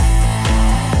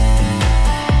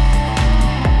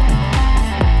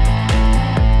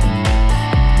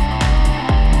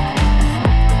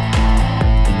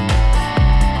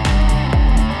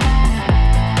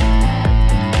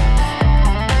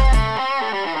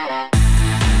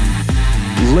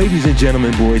Ladies and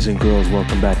gentlemen, boys and girls,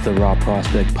 welcome back to the Raw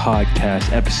Prospect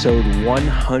Podcast, episode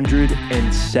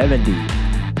 170.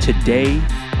 Today,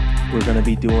 we're going to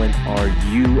be doing our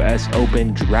U.S.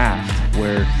 Open draft,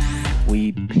 where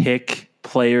we pick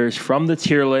players from the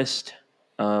tier list.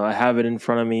 I have it in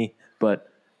front of me,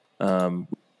 but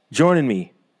joining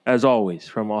me, as always,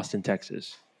 from Austin,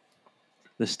 Texas,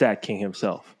 the Stat King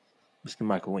himself, Mr.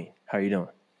 Michael Ween. How are you doing?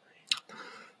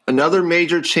 Another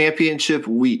major championship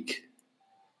week.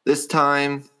 This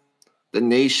time, the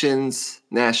nation's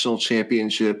national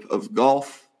championship of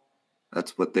golf.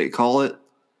 That's what they call it.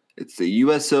 It's the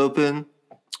U.S. Open,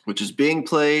 which is being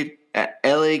played at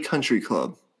LA Country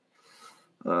Club.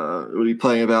 We'll be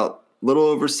playing about a little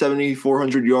over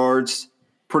 7,400 yards,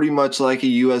 pretty much like a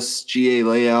USGA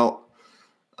layout.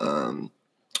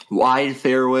 Wide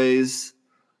fairways.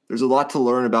 There's a lot to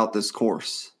learn about this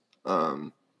course.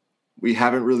 We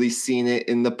haven't really seen it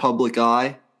in the public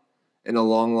eye in a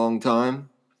long, long time.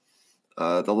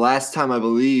 The last time I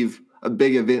believe a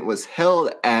big event was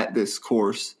held at this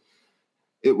course,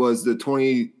 it was the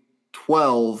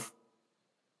 2012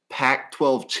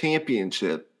 Pac-12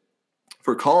 championship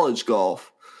for college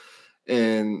golf.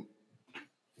 And,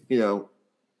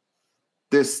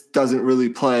 this doesn't really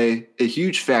play a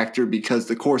huge factor because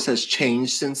the course has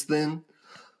changed since then.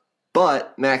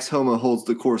 But Max Homa holds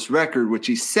the course record, which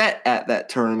he set at that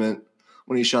tournament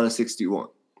when he shot a 61.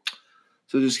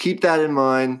 So just keep that in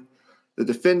mind. The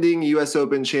defending U.S.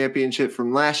 Open championship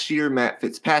from last year, Matt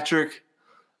Fitzpatrick.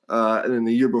 And then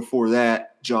the year before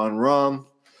that, John Rahm.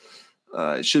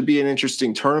 It should be an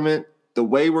interesting tournament. The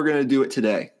way we're going to do it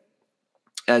today,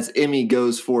 as Emmy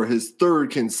goes for his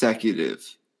third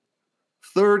consecutive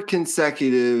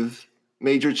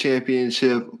major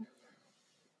championship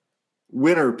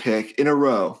winner pick in a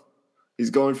row. He's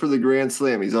going for the Grand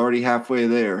Slam. He's already halfway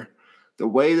there. The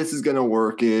way this is going to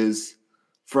work is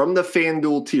from the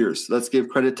FanDuel tiers. Let's give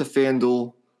credit to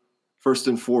FanDuel first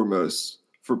and foremost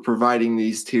for providing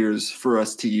these tiers for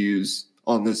us to use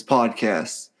on this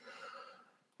podcast.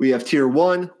 We have tier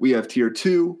 1, we have tier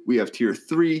 2, we have tier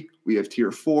 3, we have tier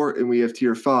 4, and we have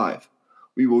tier 5.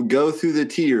 We will go through the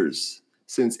tiers.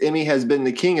 Since Emmy has been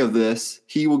the king of this,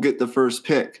 he will get the first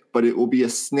pick, but it will be a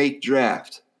snake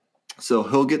draft. So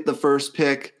he'll get the first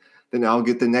pick, then I'll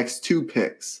get the next 2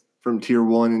 picks from tier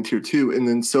 1 and tier 2, and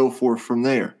then so forth from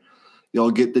there.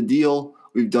 Y'all get the deal.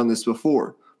 We've done this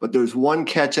before. But there's one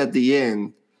catch at the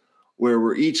end where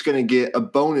we're each going to get a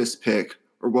bonus pick,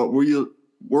 or what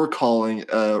we're calling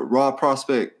a Raw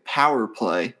Prospect Power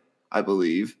Play, I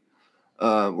believe,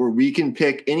 where we can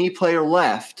pick any player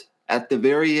left at the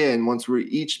very end, once we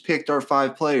each picked our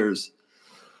 5 players,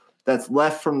 that's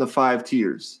left from the 5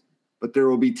 tiers. But there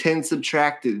will be 10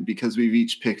 subtracted because we've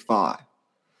each picked 5.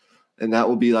 And that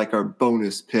will be like our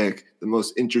bonus pick, the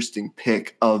most interesting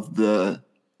pick of the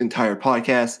entire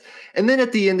podcast. And then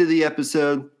at the end of the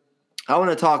episode, I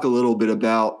want to talk a little bit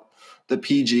about the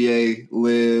PGA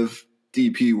Live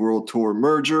DP World Tour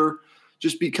merger,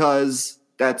 just because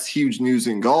that's huge news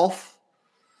in golf.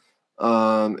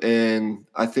 And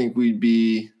I think we'd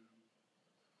be,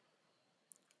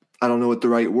 I don't know what the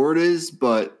right word is,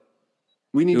 but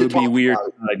we need to talk about it. It would be weird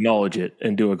to acknowledge it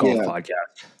and do a golf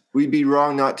podcast. We'd be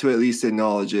wrong not to at least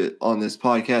acknowledge it on this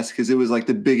podcast because it was like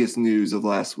the biggest news of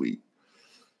last week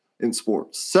in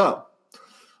sports. So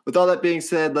with all that being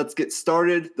said, let's get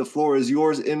started. The floor is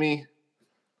yours, Emmy.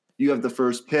 You have the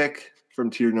first pick from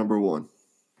tier number 1.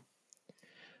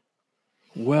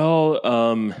 Well,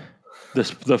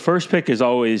 the first pick is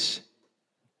always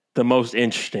the most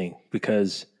interesting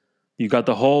because you've got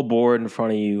the whole board in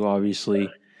front of you, obviously.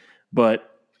 But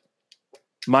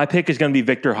my pick is going to be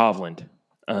Victor Hovland.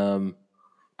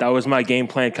 That was my game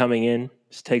plan coming in,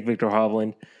 is take Victor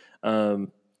Hovland.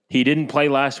 He didn't play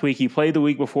last week. He played the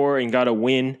week before and got a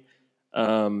win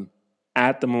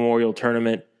at the Memorial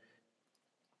Tournament.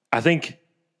 I think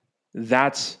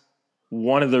that's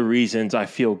one of the reasons I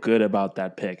feel good about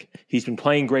that pick. He's been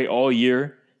playing great all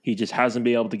year. He just hasn't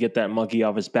been able to get that monkey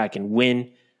off his back and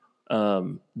win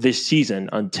this season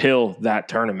until that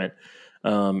tournament.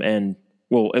 And,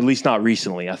 well, at least not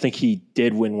recently. I think he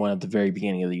did win one at the very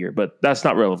beginning of the year, but that's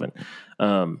not relevant.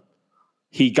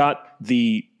 He got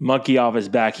the monkey off his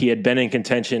back. He had been in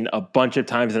contention a bunch of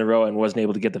times in a row and wasn't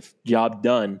able to get the job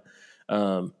done.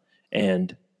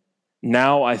 And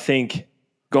now I think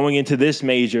going into this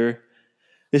major,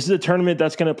 this is a tournament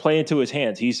that's going to play into his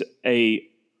hands. He's a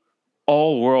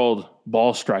all-world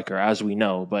ball striker, as we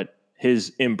know, but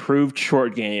his improved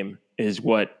short game is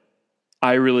what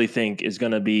I really think is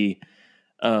going to be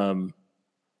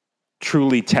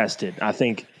truly tested. I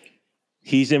think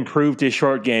he's improved his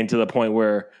short game to the point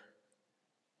where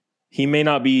he may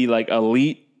not be like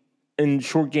elite in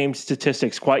short game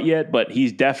statistics quite yet, but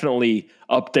he's definitely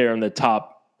up there in the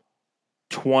top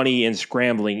 20 in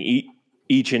scrambling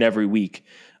each and every week.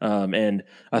 And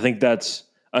I think that's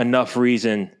enough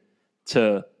reason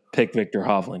to pick Victor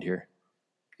Hovland here.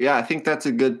 Yeah, I think that's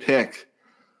a good pick.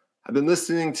 I've been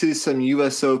listening to some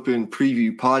U.S. Open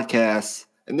preview podcasts,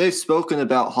 and they've spoken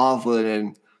about Hovland,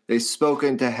 and they've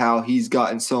spoken to how he's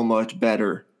gotten so much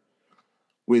better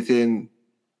within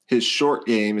his short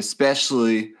game,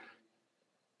 especially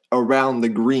around the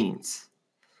greens.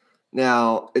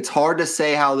 Now, it's hard to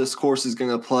say how this course is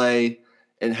going to play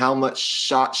and how much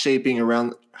shot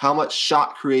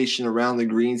creation around the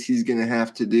greens he's going to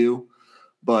have to do.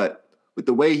 But with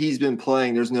the way he's been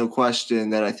playing, there's no question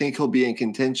that I think he'll be in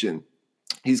contention.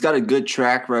 He's got a good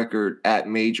track record at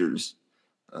majors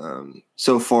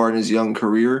so far in his young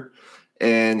career,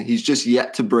 and he's just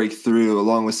yet to break through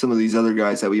along with some of these other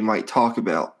guys that we might talk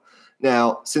about.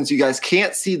 Now, since you guys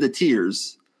can't see the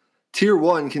tiers, Tier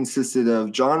 1 consisted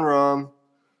of Jon Rahm,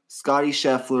 Scottie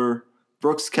Scheffler,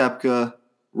 Brooks Koepka,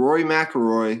 Rory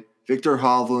McIlroy, Victor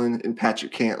Hovland, and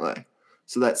Patrick Cantlay.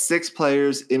 So that's 6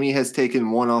 players. Emmy has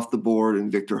taken 1 off the board in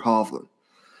Victor Hovland.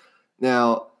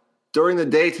 Now, during the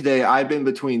day today, I've been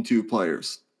between 2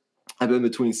 players. I've been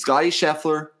between Scottie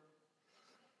Scheffler.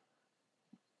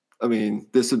 I mean,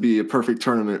 this would be a perfect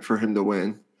tournament for him to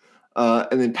win.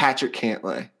 And then Patrick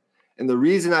Cantlay. And the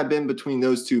reason I've been between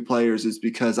those 2 players is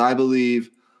because I believe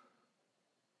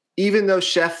even though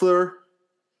Scheffler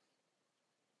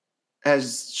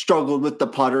has struggled with the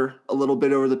putter a little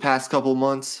bit over the past couple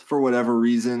months for whatever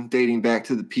reason, dating back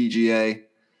to the PGA,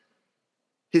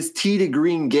 his tee to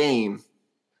green game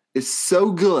is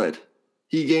so good.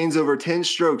 He gains over 10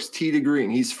 strokes tee to green.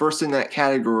 He's first in that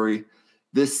category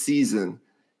this season.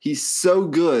 He's so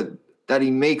good that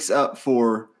he makes up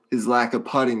for his lack of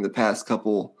putting the past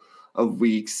couple of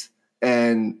weeks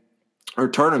or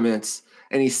tournaments,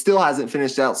 and he still hasn't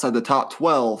finished outside the top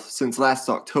 12 since last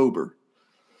October.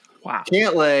 Wow.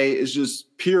 Cantlay is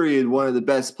just period one of the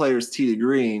best players tee to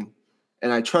green,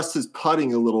 and I trust his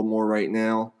putting a little more right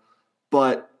now,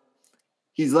 but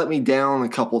he's let me down a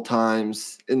couple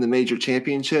times in the major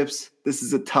championships. This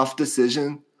is a tough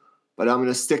decision, but I'm going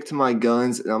to stick to my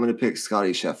guns, and I'm going to pick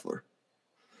Scottie Scheffler.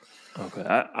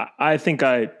 Okay. I think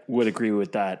I would agree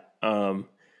with that.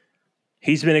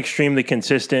 He's been extremely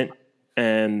consistent,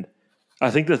 and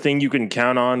I think the thing you can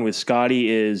count on with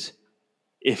Scottie is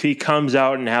if he comes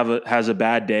out and has a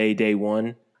bad day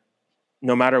 1,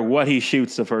 no matter what he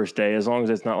shoots the first day, as long as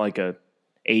it's not like a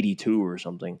 82 or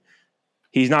something,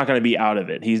 he's not going to be out of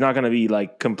it. He's not going to be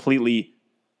like completely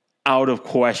out of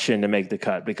question to make the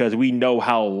cut because we know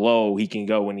how low he can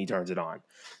go when he turns it on.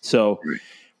 So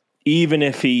even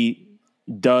if he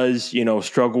does,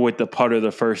 struggle with the putter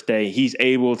the first day, he's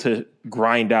able to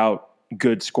grind out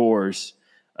good scores.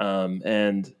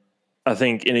 And I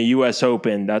think in a U.S.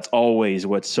 Open, that's always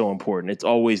what's so important. It's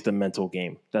always the mental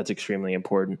game. That's extremely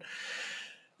important.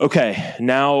 Okay,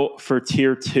 now for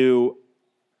Tier 2.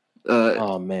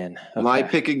 Oh, man. Okay. My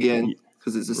pick again,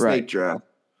 because it's a snake draft.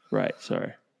 Right,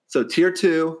 sorry. So Tier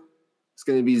 2 is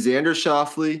going to be Xander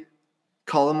Schauffele,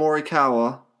 Collin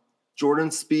Morikawa, Jordan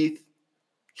Spieth,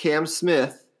 Cam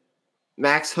Smith,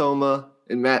 Max Homa,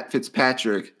 and Matt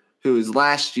Fitzpatrick, who is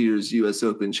last year's U.S.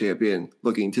 Open champion,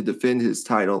 looking to defend his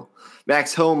title.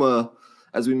 Max Homa,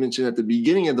 as we mentioned at the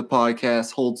beginning of the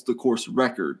podcast, holds the course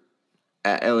record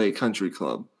at LA Country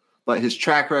Club. But his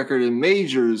track record in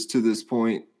majors to this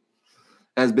point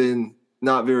has been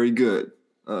not very good,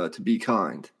 to be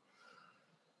kind.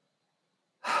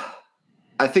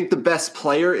 I think the best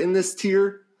player in this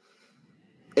tier,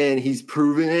 and he's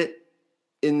proven it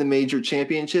in the major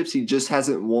championships, he just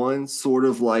hasn't won, sort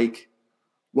of like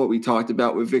what we talked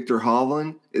about with Victor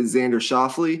Hovland, is Xander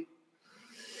Schauffele.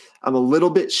 I'm a little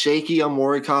bit shaky on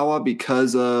Morikawa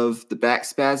because of the back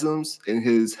spasms and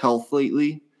his health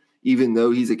lately, even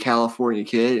though he's a California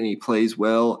kid and he plays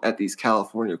well at these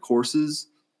California courses,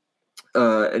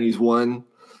 and he's won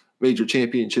major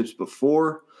championships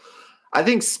before. I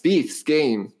think Spieth's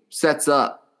game sets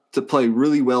up to play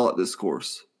really well at this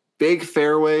course. Big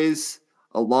fairways,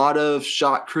 a lot of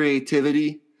shot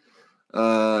creativity.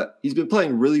 He's been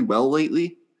playing really well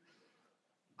lately.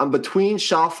 I'm between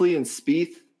Schauffele and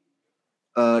Spieth.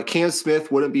 Cam Smith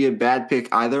wouldn't be a bad pick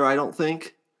either, I don't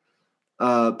think.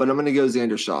 But I'm going to go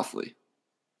Xander Schauffele.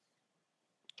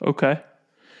 Okay.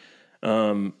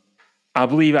 I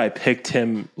believe I picked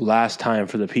him last time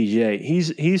for the PGA.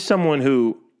 He's someone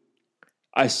who,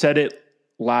 I said it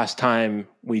last time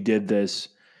we did this,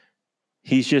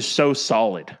 he's just so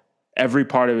solid. Every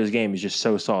part of his game is just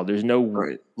so solid. There's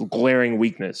no glaring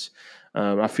weakness.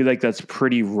 I feel like that's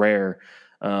pretty rare.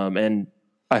 And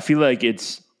I feel like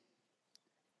it's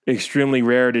extremely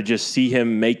rare to just see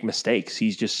him make mistakes.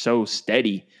 He's just so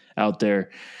steady out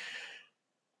there.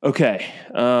 Okay.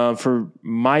 For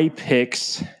my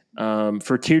picks,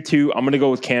 for tier 2, I'm going to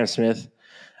go with Cam Smith.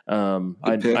 Good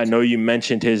I pick. know you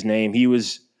mentioned his name. He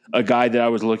was a guy that I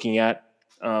was looking at,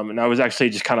 and I was actually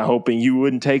just kind of hoping you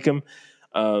wouldn't take him.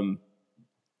 Um,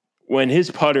 when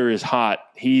his putter is hot,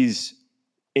 he's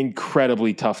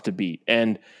incredibly tough to beat.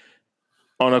 And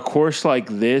on a course like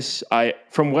this,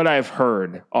 from what I've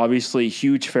heard, obviously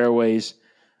huge fairways.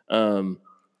 Um,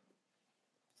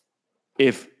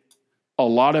 if a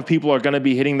lot of people are going to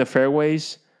be hitting the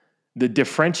fairways, the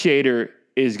differentiator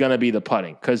is going to be the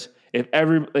putting. Because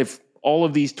if all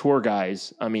of these tour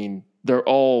guys, I mean, they're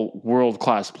all world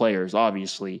class players.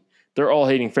 Obviously, they're all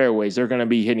hitting fairways. They're going to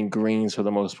be hitting greens for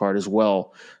the most part as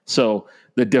well. So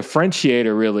the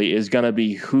differentiator really is going to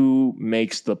be who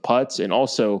makes the putts, and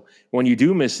also when you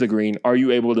do miss the green, are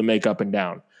you able to make up and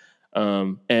down?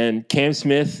 And Cam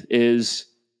Smith is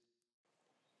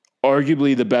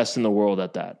arguably the best in the world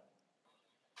at that.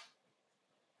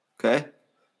 Okay.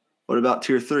 What about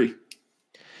tier 3?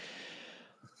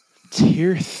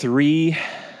 Tier 3.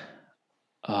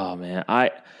 Oh man,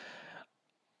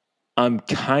 I'm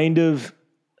kind of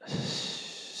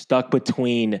stuck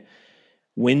between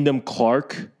Wyndham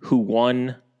Clark, who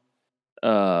won,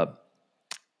 uh,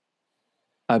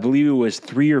 I believe it was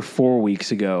 3 or 4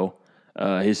 weeks ago,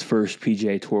 his first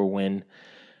PGA Tour win.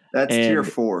 That's tier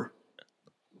And 4.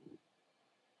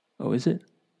 oh, is it?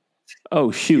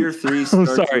 Oh Tier shoot, 3 I'm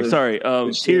starts sorry.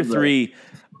 with Tier Chambray. 3,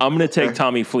 I'm gonna take Okay.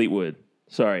 Tommy Fleetwood.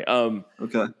 Sorry. Okay.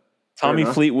 Fair Tommy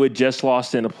enough. Fleetwood just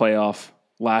lost in a playoff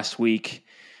last week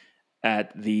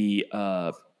at the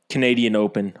Canadian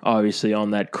Open, obviously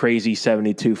on that crazy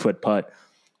 72-foot putt.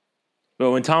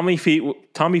 But when Tommy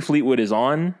Fleetwood is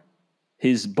on,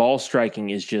 his ball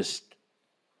striking is just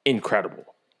incredible.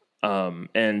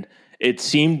 And it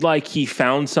seemed like he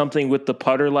found something with the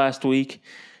putter last week.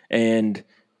 And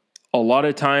a lot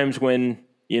of times when,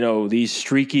 these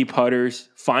streaky putters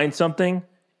find something,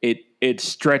 it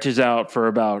stretches out for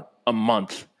about a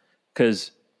month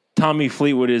because Tommy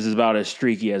Fleetwood is about as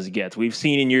streaky as it gets. We've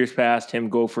seen in years past him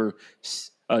go for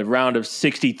a round of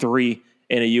 63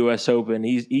 in a U.S. Open.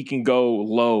 He can go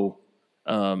low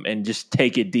and just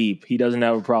take it deep. He doesn't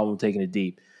have a problem taking it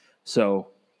deep. So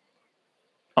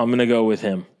I'm going to go with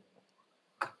him.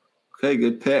 Okay,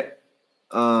 good pick.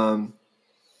 Yeah,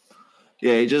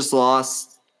 he just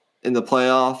lost in the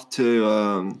playoff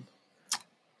to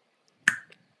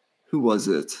who was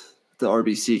it? The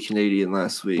RBC Canadian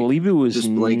last week. I believe it was just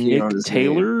blanking on Nick his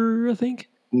Taylor, name. I think.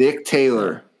 Nick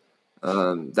Taylor.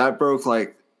 That broke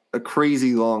like a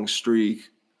crazy long streak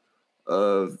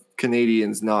of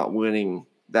Canadians not winning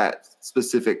that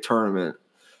specific tournament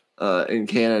in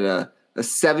Canada. A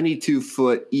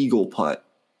 72-foot eagle putt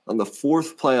on the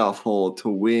 4th playoff hole to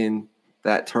win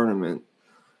that tournament.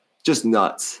 Just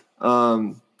nuts.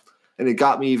 And it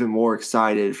got me even more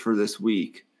excited for this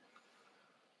week.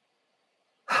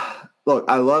 Look,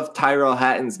 I love Tyrell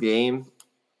Hatton's game,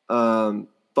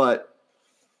 but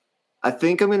I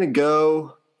think I'm going to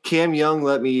go. Cam Young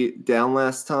let me down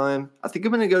last time. I think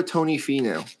I'm going to go Tony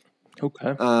Finau.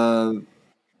 Okay.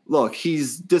 Look,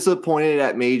 he's disappointed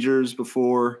at majors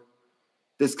before.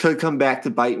 This could come back to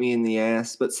bite me in the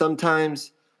ass, but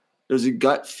sometimes there's a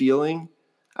gut feeling.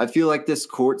 I feel like this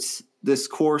course,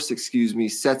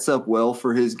 sets up well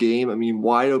for his game. I mean,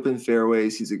 wide open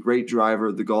fairways. He's a great driver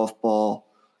of the golf ball,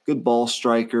 good ball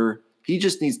striker. He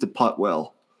just needs to putt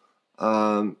well.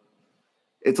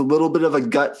 It's a little bit of a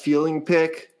gut feeling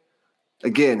pick.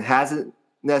 Again, hasn't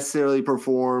necessarily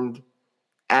performed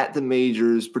at the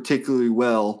majors particularly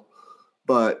well,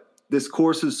 but this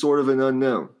course is sort of an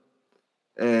unknown.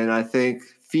 And I think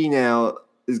Finau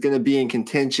is going to be in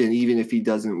contention even if he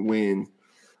doesn't win.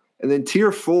 And then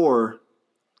tier 4,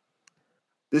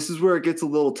 this is where it gets a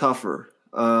little tougher.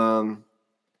 A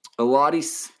lot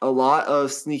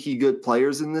of sneaky good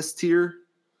players in this tier.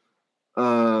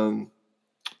 I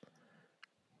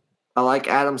like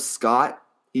Adam Scott.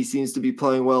 He seems to be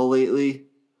playing well lately.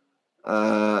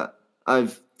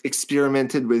 I've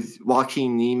experimented with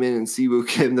Joaquin Neiman and Siwoo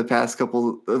Kim the past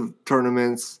couple of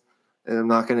tournaments, and I'm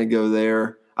not going to go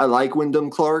there. I like Wyndham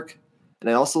Clark, and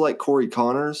I also like Corey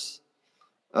Connors.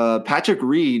 Patrick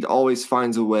Reed always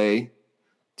finds a way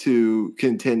to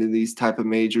contend in these type of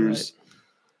majors.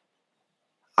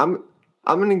 Right.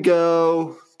 I'm going to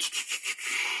go.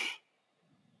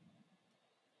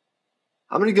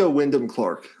 I'm going to go Wyndham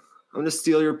Clark. I'm going to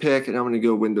steal your pick, and I'm going to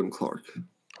go Wyndham Clark.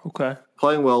 Okay.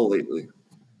 Playing well lately.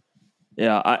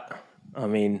 Yeah, I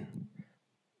mean,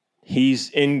 He's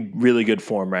in really good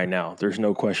form right now. There's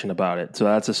no question about it. So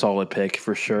that's a solid pick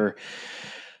for sure.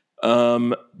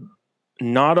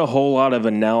 Not a whole lot of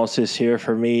analysis here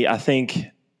for me. I think,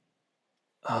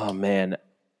 oh man,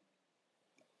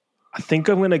 I think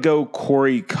I'm going to go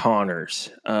Corey Connors.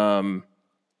 Okay,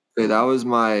 that was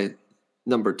my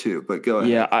number 2, but go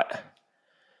ahead. Yeah,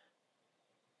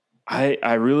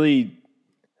 I really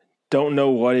don't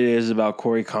know what it is about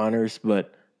Corey Connors,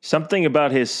 but something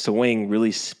about his swing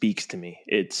really speaks to me.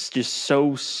 It's just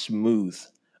so smooth.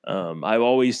 I've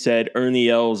always said Ernie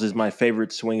Els is my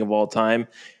favorite swing of all time.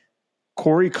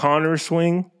 Corey Connors'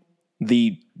 swing,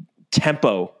 the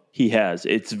tempo he has,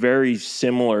 it's very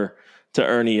similar to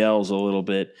Ernie Els a little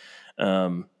bit.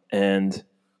 And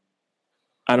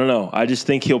I don't know. I just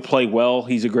think he'll play well.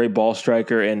 He's a great ball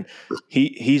striker, and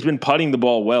he's been putting the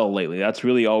ball well lately. That's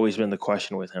really always been the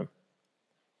question with him.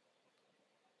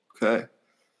 Okay.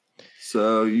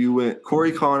 So you went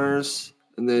Corey Connors,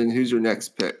 and then who's your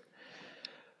next pick?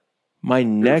 My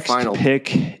next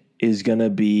pick is going to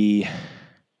be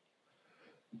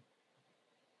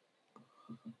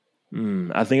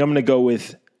I think I'm going to go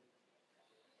with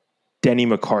Denny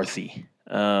McCarthy.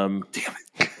 Damn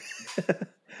it.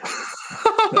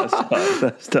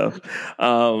 That's tough.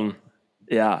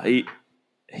 Yeah,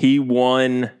 he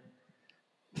won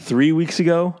 3 weeks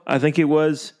ago, I think it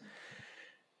was.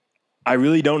 I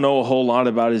really don't know a whole lot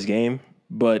about his game,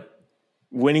 but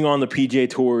winning on the PGA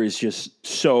Tour is just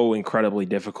so incredibly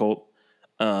difficult.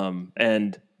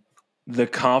 And the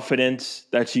confidence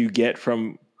that you get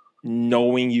from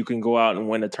knowing you can go out and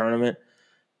win a tournament,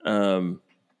 I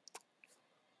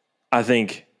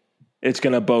think it's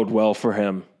going to bode well for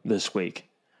him this week.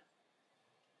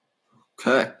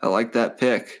 Okay, I like that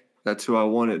pick. That's who I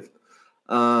wanted.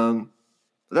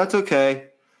 That's okay.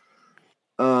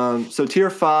 So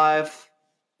tier 5,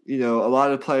 a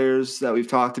lot of players that we've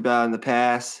talked about in the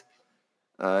past.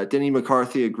 Denny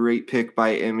McCarthy, a great pick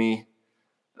by Emmy.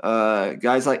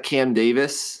 Guys like Cam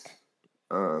Davis.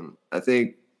 I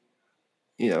think,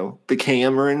 the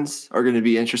Camerons are going to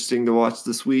be interesting to watch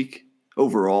this week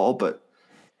overall, but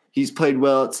he's played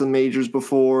well at some majors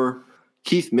before.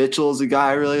 Keith Mitchell is a guy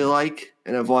I really like,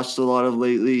 and I've watched a lot of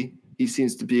lately. He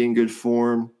seems to be in good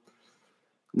form.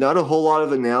 Not a whole lot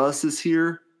of analysis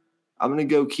here. I'm going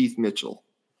to go Keith Mitchell.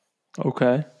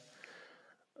 Okay.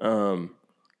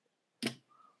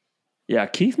 Yeah,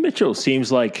 Keith Mitchell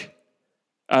seems like,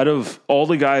 out of all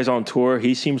the guys on tour,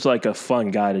 he seems like a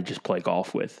fun guy to just play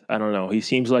golf with. I don't know. He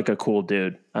seems like a cool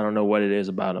dude. I don't know what it is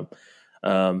about him.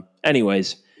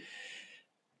 Anyways,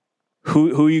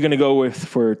 who are you going to go with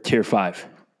for tier 5?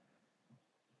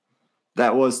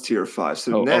 That was tier 5.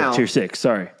 So now tier 6.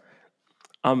 Sorry.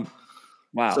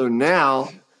 Wow. So now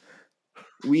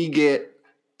we get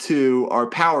to our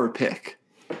power pick.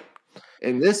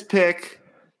 And this pick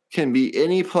can be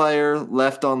any player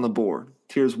left on the board,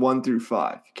 tiers 1 through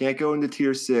 5. You can't go into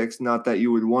tier 6, not that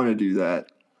you would want to do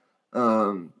that.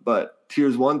 But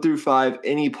tiers 1 through 5,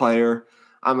 any player.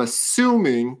 I'm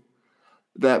assuming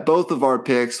that both of our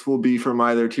picks will be from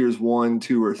either tiers 1,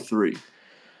 2, or 3.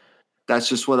 That's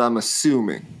just what I'm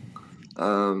assuming.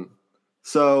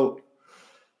 So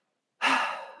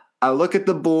I look at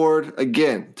the board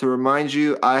again to remind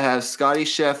you. I have Scotty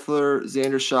Scheffler,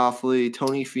 Xander Schauffele,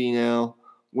 Tony Finau,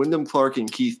 Wyndham Clark,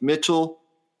 and Keith Mitchell.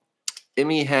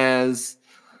 Emmy has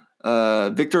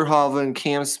Victor Hovland,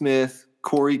 Cam Smith,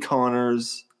 Corey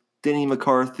Connors, Denny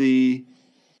McCarthy,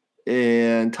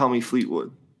 and Tommy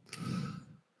Fleetwood.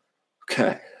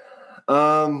 Okay.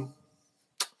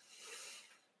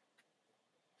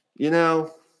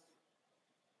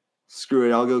 Screw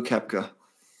it. I'll go Koepka.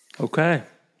 Okay.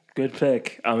 Good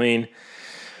pick. I mean,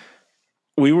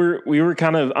 we were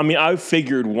kind of, I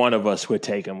figured one of us would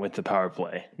take him with the power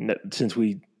play since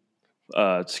we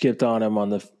skipped on him on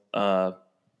the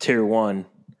tier 1.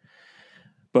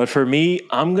 But for me,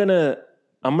 I'm gonna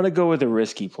go with a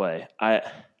risky play.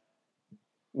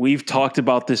 We've talked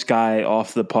about this guy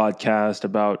off the podcast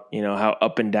about how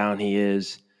up and down he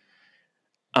is.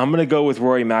 I'm gonna go with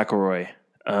Rory McIlroy.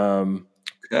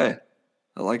 Okay,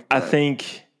 I like that. I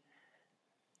think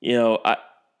you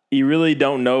really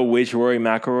don't know which Rory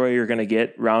McIlroy you're gonna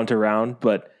get round to round,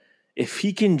 but if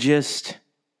he can just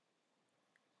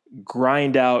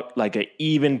grind out like an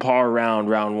even par round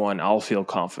 1, I'll feel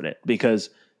confident, because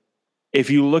if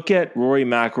you look at Rory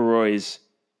McIlroy's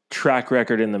track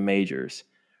record in the majors,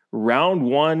 round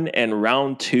 1 and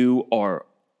round 2 are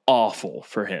awful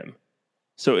for him.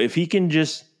 So if he can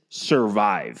just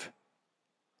survive,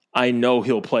 I know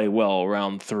he'll play well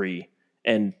round 3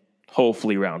 and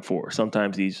hopefully round 4.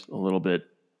 Sometimes he's a little bit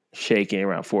shaky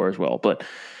around 4 as well. But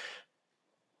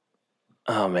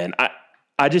Oh man,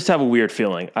 I just have a weird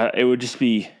feeling. It would just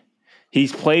be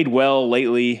he's played well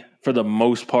lately for the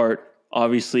most part.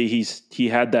 Obviously, he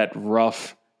had that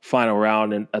rough final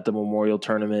round at the Memorial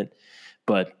Tournament,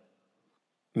 but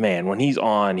man, when he's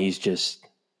on, he's just.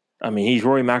 I mean, he's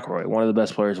Rory McIlroy, one of the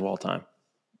best players of all time.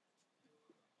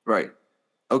 Right.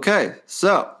 Okay,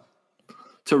 so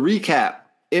to recap,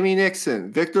 Emmy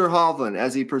Nixon, Victor Hovland,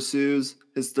 as he pursues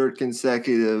his third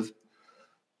consecutive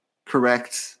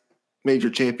correct major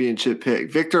championship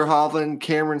pick. Victor Hovland,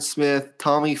 Cameron Smith,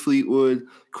 Tommy Fleetwood,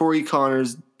 Corey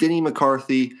Connors, Denny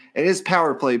McCarthy, and his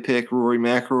power play pick, Rory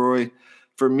McIlroy.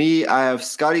 For me, I have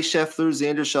Scotty Scheffler,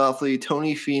 Xander Schauffele,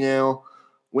 Tony Finau,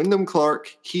 Wyndham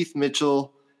Clark, Keith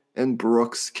Mitchell, and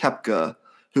Brooks Koepka,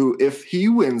 who, if he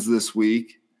wins this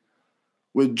week,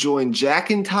 would join Jack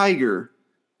and Tiger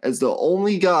as the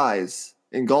only guys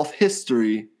in golf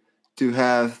history to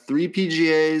have 3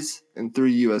 PGAs and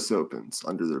 3 U.S. Opens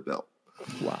under their belt.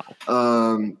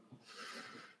 Wow.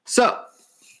 So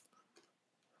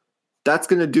that's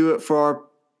going to do it for our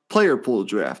player pool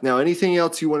draft. Now, anything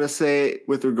else you want to say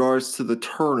with regards to the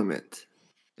tournament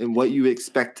and what you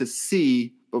expect to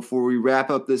see before we wrap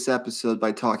up this episode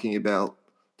by talking about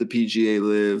the PGA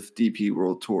Live DP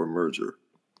World Tour merger?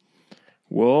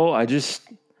 Well,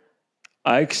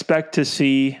 I expect to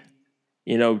see,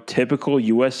 typical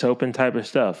U.S. Open type of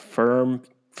stuff. Firm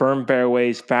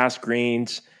fairways, fast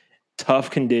greens, tough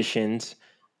conditions.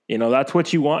 That's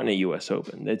what you want in a U.S.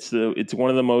 Open. It's one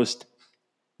of the most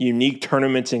unique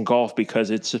tournaments in golf because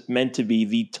it's meant to be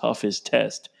the toughest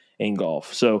test in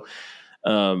golf. So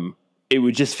it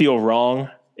would just feel wrong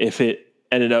if it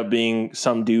ended up being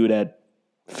some dude at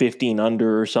 15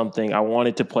 under or something. I want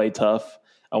it to play tough.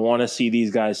 I want to see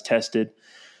these guys tested.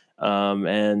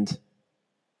 And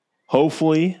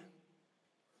hopefully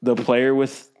the player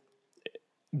with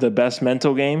the best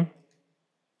mental game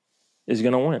is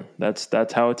going to win.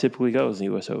 That's how it typically goes in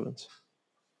the U.S. Opens.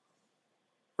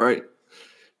 Right.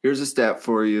 Here's a stat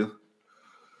for you.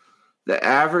 The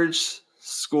average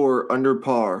score under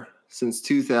par since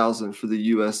 2000 for the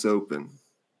U.S. Open,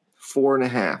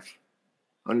 4.5.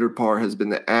 Under par has been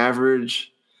the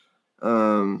average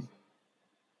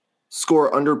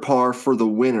score under par for the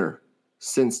winner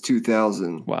since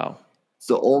 2000. Wow. It's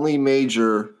the only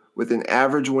major with an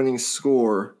average winning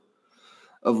score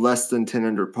of less than 10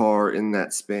 under par in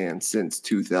that span since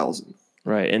 2000.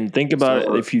 Right. And think about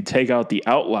it, if you take out the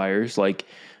outliers like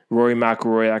Rory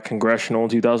McIlroy at Congressional in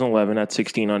 2011 at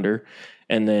 16 under,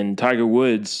 and then Tiger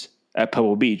Woods at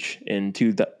Pebble Beach in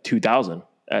 2000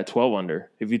 at 12 under.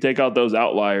 If you take out those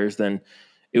outliers, then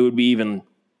it would be even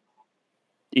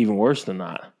worse than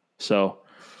that. So,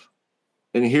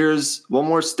 and here's one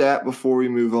more stat before we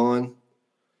move on.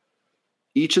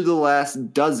 Each of the last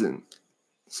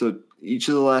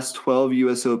 12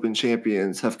 U.S. Open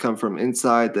champions have come from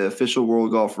inside the official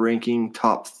World Golf Ranking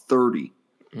top 30,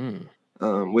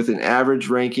 with an average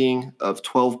ranking of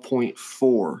 12.4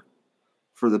 for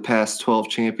the past 12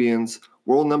 champions.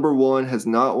 World number 1 has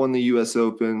not won the U.S.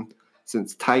 Open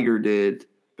since Tiger did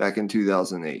back in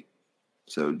 2008.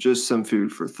 So just some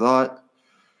food for thought.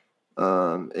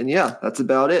 And yeah, that's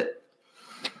about it.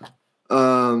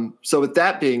 So with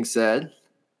that being said,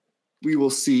 we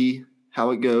will see how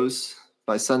it goes.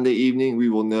 By Sunday evening, we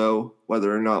will know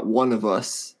whether or not one of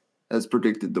us has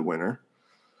predicted the winner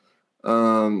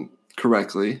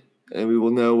correctly. And we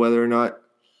will know whether or not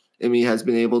Emmy has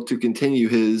been able to continue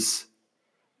his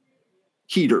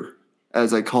heater,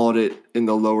 as I called it, in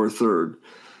the lower third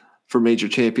for major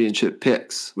championship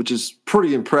picks, which is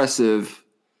pretty impressive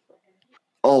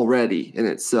already in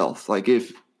itself. Like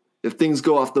if things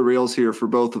go off the rails here for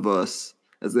both of us,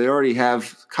 as they already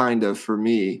have kind of for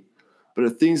me, but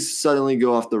if things suddenly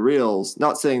go off the rails,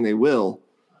 not saying they will,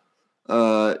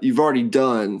 you've already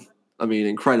done,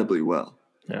 incredibly well.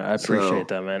 Yeah, I appreciate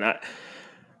that, man.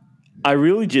 I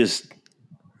really just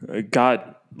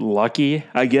got lucky,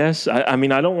 I guess. I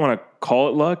mean, I don't want to call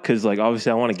it luck because,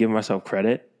 obviously I want to give myself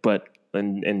credit, but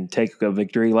and take a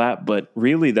victory lap. But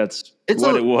really, that's it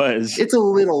was. It's a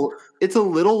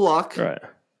little luck, right?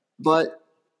 But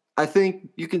I think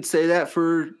you can say that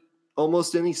for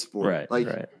almost any sport.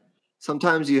 Right.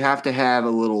 Sometimes you have to have a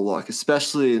little luck,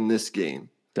 especially in this game.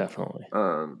 Definitely.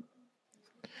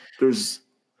 There's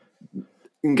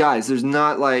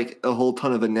not like a whole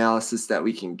ton of analysis that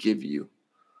we can give you.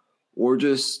 We're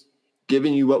just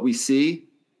giving you what we see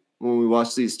when we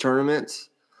watch these tournaments.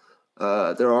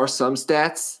 There are some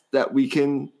stats that we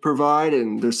can provide,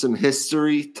 and there's some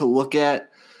history to look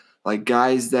at, like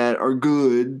guys that are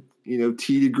good,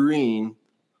 tee to green,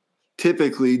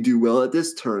 typically do well at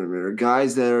this tournament, or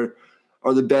guys that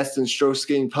are the best in strokes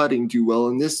gained putting do well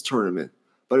in this tournament.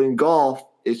 But in golf,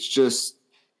 it's just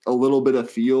a little bit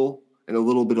of feel and a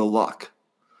little bit of luck.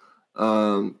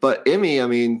 But Emmy, I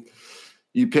mean,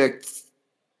 you picked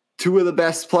two of the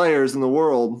best players in the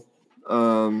world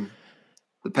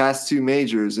the past two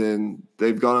majors, and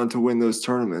they've gone on to win those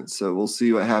tournaments. So we'll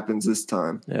see what happens this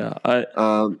time. Yeah,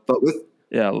 Go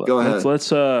ahead. Let's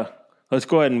go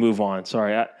ahead and move on.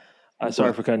 Sorry,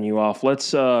 sorry for cutting you off.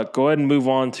 Let's go ahead and move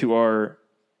on to our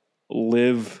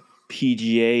Live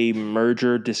PGA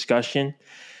merger discussion.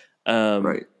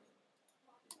 Right.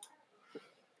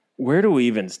 Where do we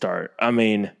even start? I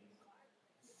mean,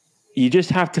 you just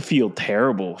have to feel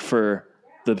terrible for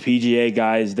the PGA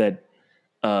guys that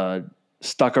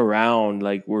stuck around.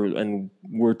 Like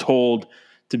we're told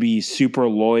to be super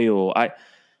loyal.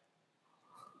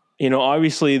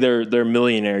 Obviously they're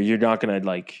millionaires. You're not gonna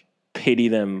like pity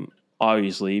them,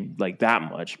 obviously, like that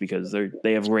much because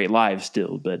they have great lives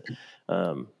still. But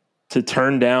to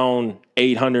turn down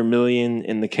 $800 million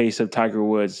in the case of Tiger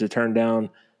Woods, to turn down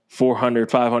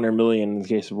 500 million in the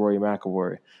case of Rory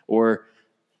McIlroy, or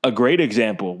a great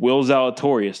example, Will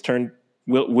Zalatoris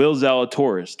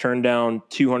turned down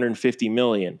 250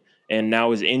 million and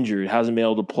now is injured, hasn't been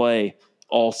able to play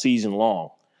all season long.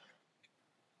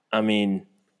 I mean,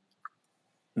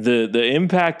 the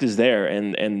impact is there,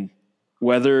 and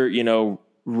whether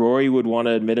Rory would want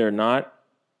to admit it or not,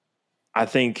 I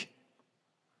think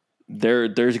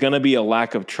there's going to be a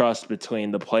lack of trust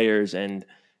between the players and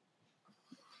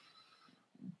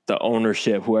the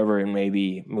ownership, whoever it may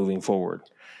be, moving forward.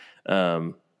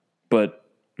 But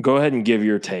go ahead and give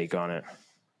your take on it.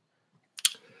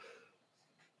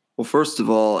 Well, first of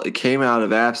all, it came out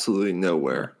of absolutely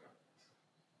nowhere.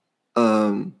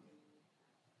 Look,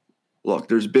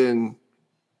 there's been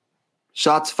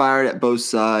shots fired at both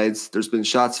sides. There's been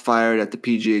shots fired at the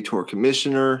PGA Tour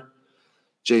commissioner,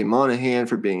 Jay Monahan,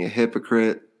 for being a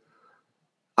hypocrite.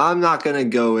 I'm not going to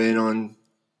go in on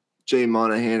Jay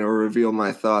Monahan or reveal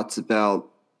my thoughts about,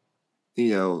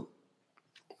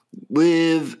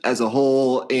 Live as a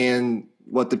whole and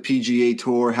what the PGA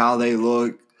Tour, how they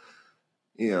look,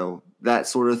 that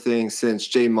sort of thing, since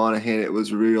Jay Monahan, it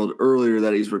was revealed earlier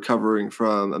that he's recovering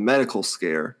from a medical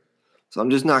scare. So I'm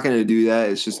just not going to do that.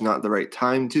 It's just not the right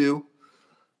time to.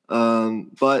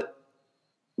 But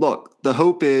look, the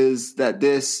hope is that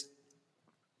this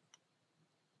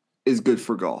is good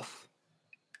for golf.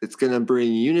 It's going to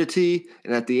bring unity.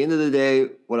 And at the end of the day,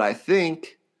 what I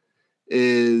think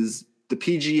is the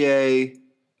PGA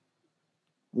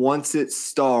wants its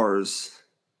stars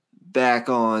back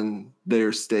on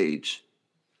their stage.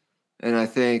 And I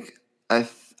think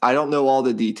I don't know all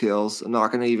the details. I'm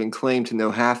not going to even claim to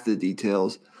know half the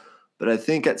details. But I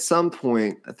think at some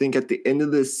point, at the end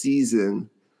of this season,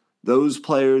 those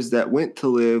players that went to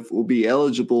Live will be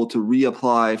eligible to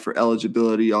reapply for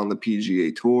eligibility on the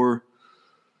PGA Tour.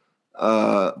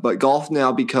 But golf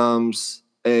now becomes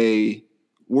a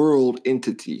world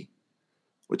entity,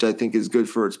 which I think is good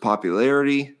for its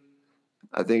popularity.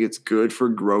 I think it's good for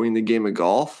growing the game of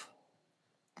golf.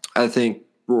 I think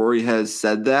Rory has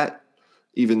said that,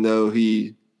 even though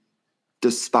he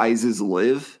despises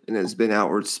Live and has been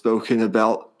outward spoken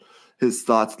about his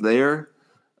thoughts there.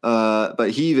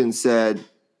 But he even said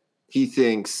he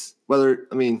thinks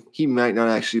he might not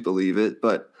actually believe it,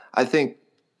 but I think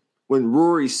when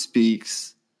Rory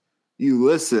speaks, you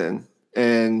listen,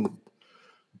 and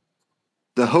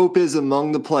the hope is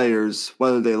among the players,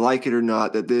 whether they like it or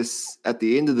not, that this, at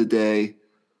the end of the day,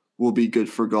 will be good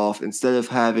for golf instead of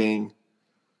having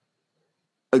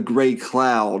a gray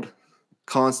cloud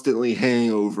constantly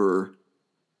hang over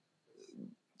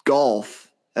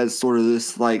golf as sort of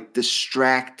this like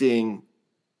distracting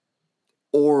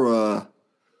aura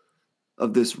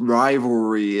of this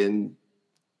rivalry and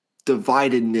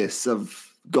dividedness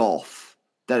of golf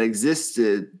that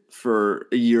existed for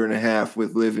a year and a half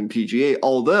with Live and PGA.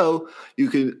 Although you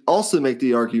could also make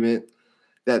the argument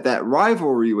that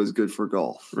rivalry was good for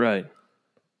golf. Right.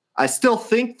 I still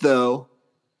think, though,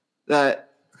 that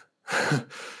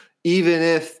even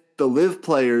if the Live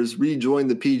players rejoin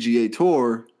the PGA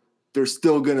Tour, there's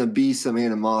still going to be some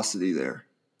animosity there.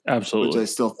 Absolutely. Which I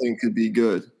still think could be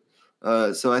good.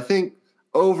 So I think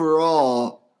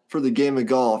overall, for the game of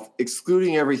golf,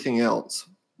 excluding everything else,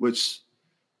 which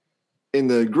in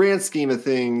the grand scheme of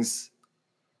things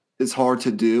is hard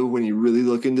to do when you really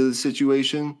look into the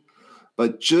situation,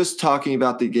 but just talking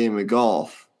about the game of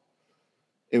golf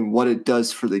and what it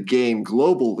does for the game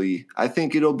globally, I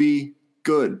think it'll be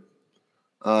good.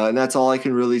 And that's all I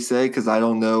can really say because I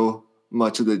don't know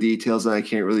much of the details and I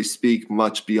can't really speak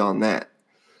much beyond that.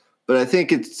 But I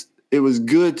think it was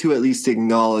good to at least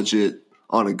acknowledge it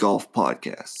on a golf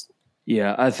podcast.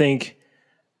 Yeah, I think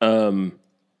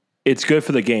It's good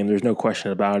for the game. There's no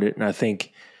question about it. And I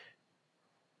think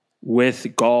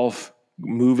with golf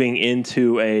moving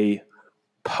into a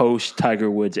post Tiger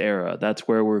Woods era, that's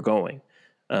where we're going.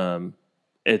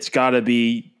 It's got to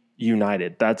be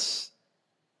united. That's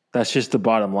just the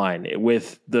bottom line.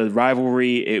 With the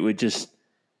rivalry, it just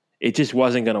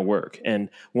wasn't going to work. And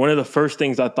one of the first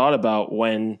things I thought about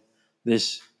when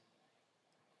this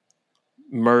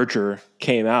merger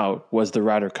came out was the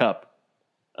Ryder Cup.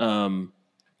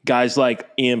 Guys like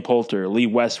Ian Poulter, Lee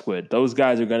Westwood, those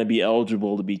guys are going to be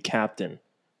eligible to be captain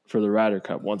for the Ryder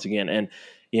Cup once again. And,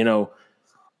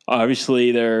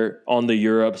 obviously they're on the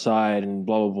Europe side and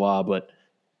blah, blah, blah, but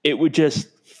it would just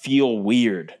feel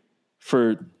weird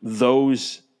for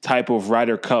those type of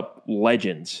Ryder Cup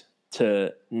legends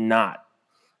to not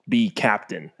be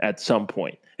captain at some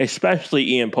point,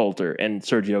 especially Ian Poulter and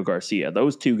Sergio Garcia.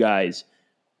 Those two guys,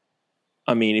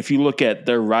 I mean, if you look at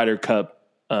their Ryder Cup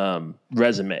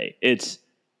resume, it's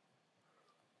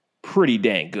pretty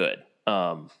dang good.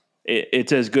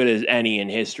 It's as good as any in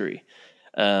history.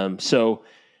 So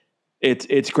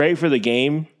it's great for the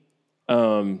game.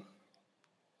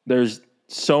 There's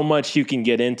so much you can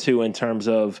get into in terms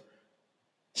of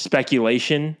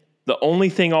speculation. The only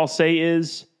thing I'll say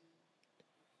is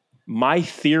my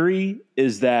theory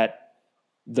is that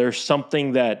there's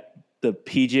something that the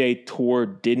PGA Tour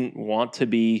didn't want to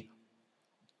be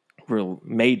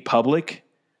made public.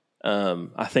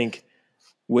 I think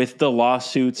with the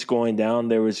lawsuits going down,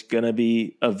 there was going to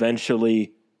be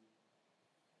eventually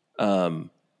some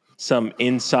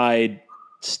inside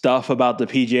stuff about the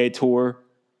PGA Tour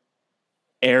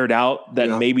aired out that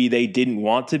maybe they didn't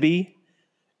want to be.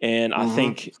 And I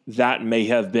think that may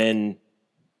have been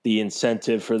the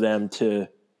incentive for them to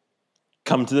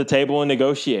come to the table and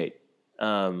negotiate.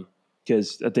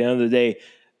 Because at the end of the day,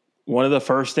 one of the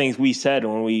first things we said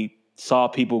when we saw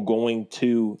people going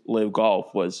to Live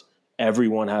Golf was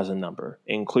everyone has a number,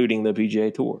 including the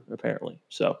PGA Tour, apparently.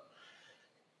 So,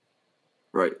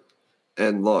 right.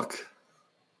 And look,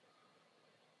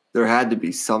 there had to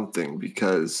be something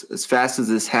because as fast as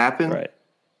this happened, right,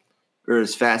 or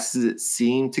as fast as it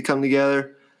seemed to come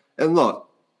together, and look,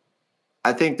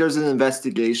 I think there's an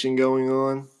investigation going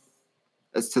on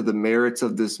as to the merits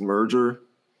of this merger.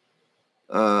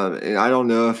 And I don't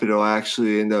know if it'll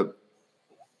actually end up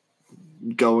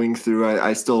going through.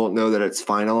 I still don't know that it's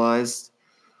finalized.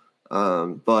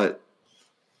 But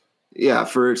yeah,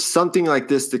 for something like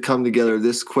this to come together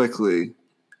this quickly,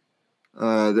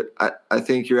 I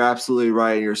think you're absolutely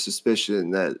right in your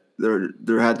suspicion that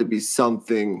there had to be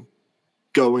something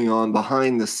going on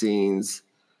behind the scenes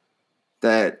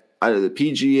that either the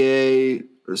PGA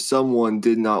or someone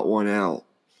did not want out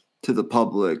to the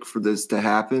public for this to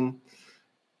happen.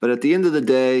 But at the end of the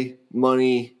day,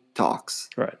 money talks.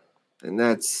 right. And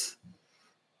that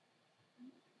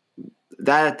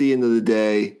at the end of the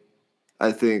day,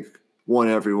 I think won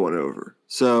everyone over.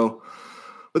 So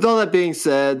with all that being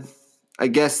said, I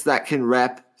guess that can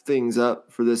wrap things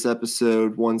up for this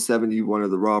episode 171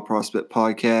 of the Raw Prospect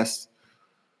Podcast.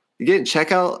 Again,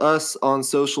 check out us on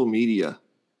social media.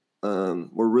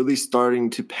 We're really starting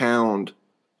to pound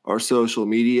our social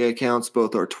media accounts,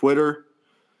 both our Twitter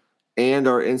and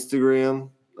our Instagram.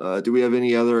 Do we have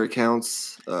any other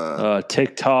accounts?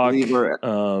 TikTok.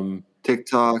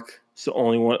 TikTok. It's the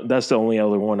only one. That's the only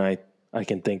other one I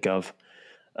can think of.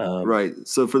 Right.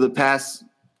 So for the past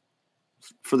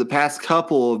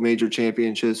couple of major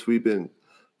championships, we've been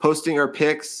posting our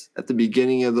picks at the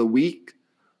beginning of the week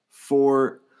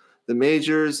for the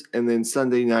majors, and then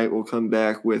Sunday night we'll come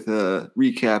back with a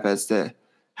recap as to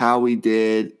how we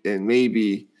did and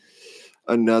maybe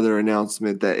another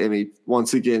announcement that Emmy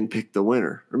once again picked the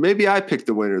winner. Or maybe I picked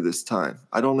the winner this time.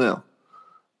 I don't know.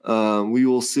 We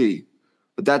will see.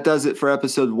 But that does it for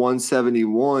episode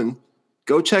 171.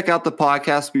 Go check out the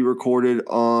podcast we recorded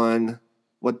on,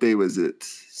 what day was it?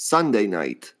 Sunday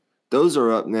night. Those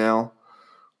are up now.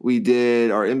 We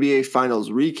did our NBA Finals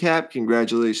recap.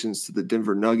 Congratulations to the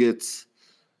Denver Nuggets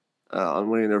on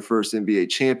winning their first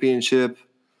NBA championship.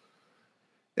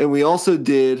 And we also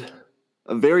did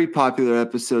a very popular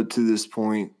episode to this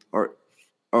point. Our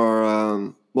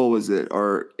what was it?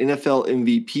 Our NFL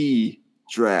MVP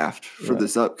draft for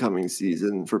this upcoming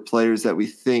season for players that we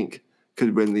think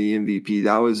could win the MVP.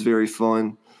 That was very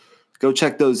fun. Go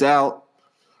check those out.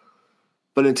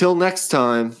 But until next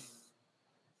time,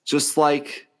 just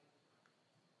like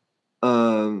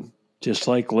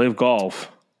Live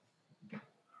Golf.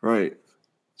 Right.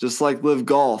 Just like Live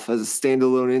Golf as a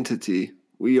standalone entity,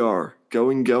 we are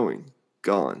going,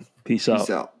 gone. Peace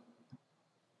out.